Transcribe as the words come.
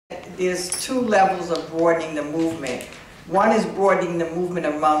there's two levels of broadening the movement. One is broadening the movement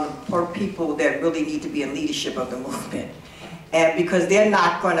among the people that really need to be in leadership of the movement, and because they're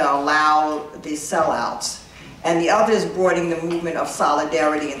not going to allow the sellouts. And the other is broadening the movement of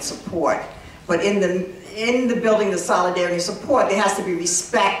solidarity and support. But in the building the solidarity and support, there has to be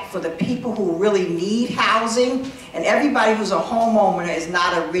respect for the people who really need housing, and everybody who's a homeowner is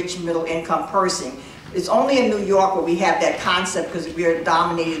not a rich middle income person. It's only in New York where we have that concept because we are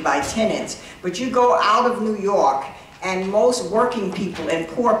dominated by tenants. But you go out of New York, and most working people and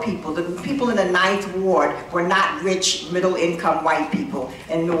poor people, the people in the 9th Ward, were not rich, middle-income white people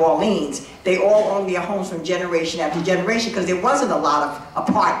in New Orleans. They all owned their homes from generation after generation because there wasn't a lot of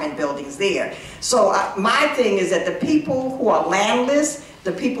apartment buildings there. So my thing is that the people who are landless,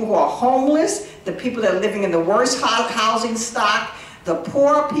 the people who are homeless, the people that are living in the worst housing stock, the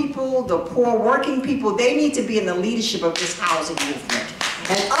poor people, the poor working people, they need to be in the leadership of this housing movement.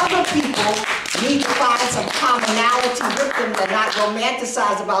 And other people need to find some commonality with them. They're not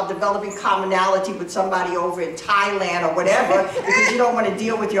romanticize about developing commonality with somebody over in Thailand or whatever, because you don't want to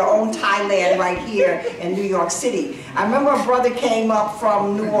deal with your own Thailand right here in New York City. I remember a brother came up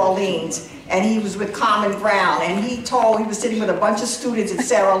from New Orleans, and he was with Common Ground, and he was sitting with a bunch of students at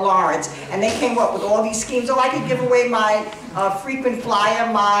Sarah Lawrence, and they came up with all these schemes. Oh, I could give away my frequent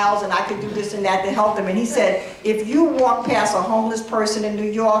flyer miles, and I could do this and that to help them. And he said, if you walk past a homeless person in New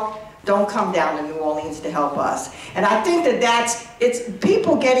York, don't come down to New Orleans to help us. And I think that it's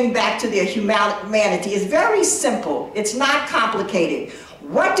people getting back to their humanity. It's very simple. It's not complicated.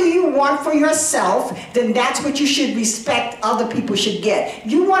 What do you want for yourself? Then that's what you should respect other people should get.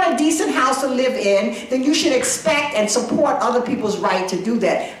 You want a decent house to live in, then you should expect and support other people's right to do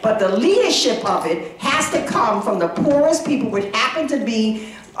that. But the leadership of it has to come from the poorest people, which happen to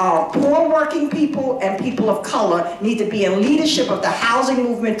be poor working people and people of color, need to be in leadership of the housing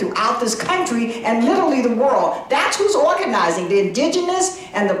movement throughout this country and literally the world. That's who's organizing. The indigenous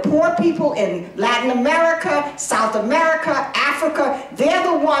and the poor people in Latin America, South America, Africa, they're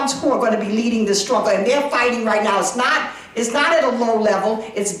the ones who are going to be leading this struggle, and they're fighting right now. It's not at a low level,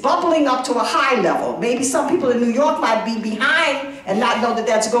 it's bubbling up to a high level. Maybe some people in New York might be behind and not know that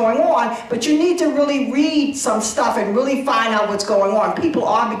that's going on, but you need to really read some stuff and really find out what's going on. People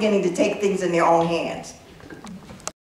are beginning to take things in their own hands.